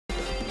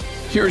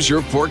Here's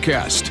your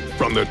forecast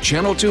from the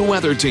Channel 2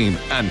 Weather Team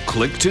and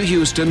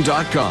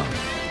click2houston.com.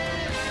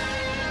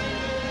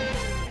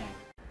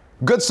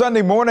 Good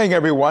Sunday morning,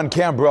 everyone.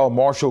 Cam Burrell,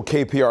 Marshall,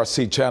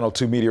 KPRC Channel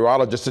 2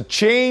 meteorologist. A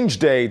change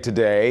day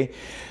today.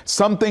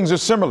 Some things are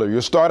similar.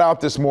 You'll start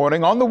out this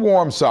morning on the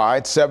warm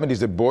side,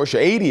 70s at Bush,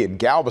 80 in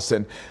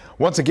Galveston.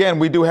 Once again,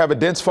 we do have a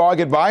dense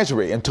fog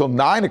advisory until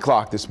 9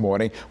 o'clock this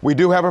morning. We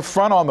do have a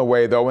front on the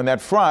way, though, and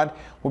that front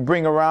will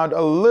bring around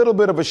a little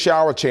bit of a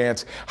shower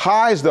chance.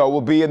 Highs, though,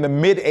 will be in the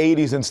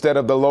mid-80s instead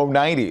of the low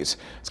 90s.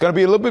 It's going to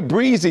be a little bit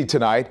breezy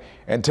tonight,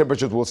 and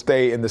temperatures will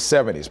stay in the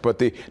 70s. But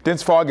the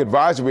dense fog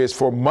advisory is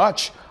for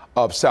much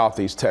of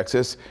southeast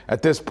Texas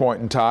at this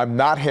point in time,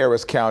 not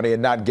Harris County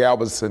and not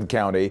Galveston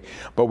County,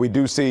 but we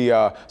do see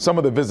some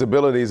of the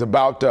visibility is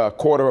about a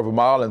quarter of a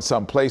mile in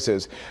some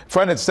places.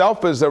 Front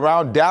itself is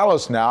around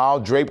Dallas now,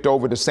 draped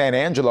over to San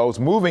Angelo. It's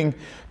moving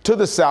to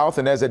the south,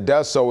 and as it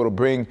does so, it'll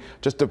bring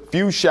just a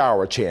few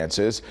shower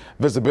chances.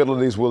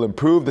 Visibilities will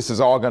improve. This is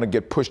all going to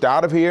get pushed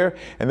out of here,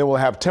 and then we'll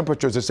have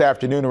temperatures this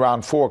afternoon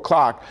around 4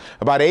 o'clock,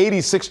 about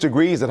 86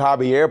 degrees at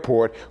Hobby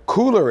Airport,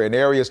 cooler in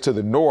areas to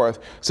the north,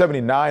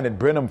 79 at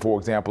Brenham, for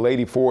example,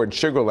 84 in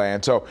Sugar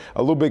Land, so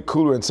a little bit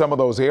cooler in some of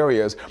those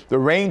areas. The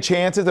rain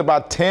chances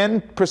about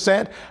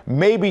 10%,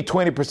 maybe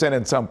 20%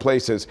 in some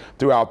places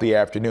throughout the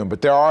afternoon,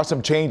 but there are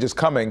some changes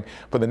coming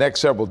for the next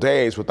several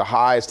days with the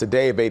highs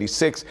today of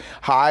 86,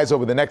 highs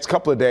over the next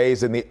couple of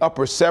days in the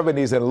upper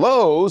 70s, and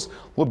lows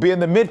will be in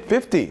the mid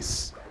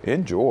 50s.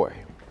 Enjoy.